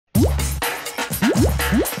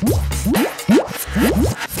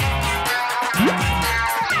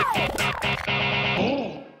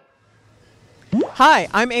Hi,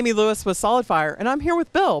 I'm Amy Lewis with SolidFire, and I'm here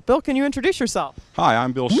with Bill. Bill, can you introduce yourself? Hi,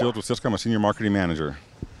 I'm Bill Shields with Cisco. I'm a Senior Marketing Manager.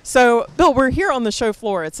 So, Bill, we're here on the show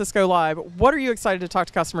floor at Cisco Live. What are you excited to talk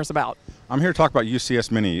to customers about? I'm here to talk about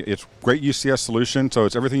UCS Mini. It's a great UCS solution, so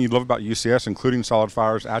it's everything you love about UCS, including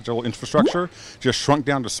SolidFire's agile infrastructure, just shrunk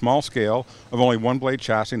down to small scale of only one blade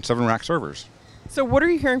chassis and 7 rack servers. So what are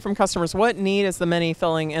you hearing from customers? What need is the Mini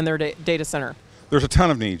filling in their data center? There's a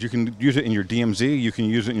ton of needs. You can use it in your DMZ, you can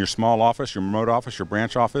use it in your small office, your remote office, your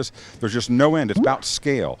branch office. There's just no end. It's about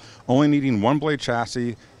scale. Only needing one blade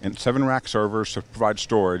chassis and 7 rack servers to provide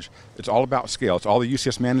storage. It's all about scale. It's all the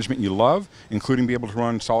UCS management you love, including being able to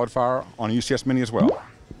run SolidFire on a UCS Mini as well.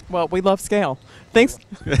 Well, we love scale. Thanks.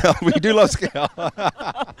 Yeah, we do love scale.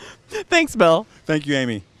 Thanks, Bill. Thank you,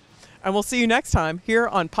 Amy. And we'll see you next time here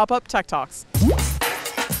on Pop-Up Tech Talks.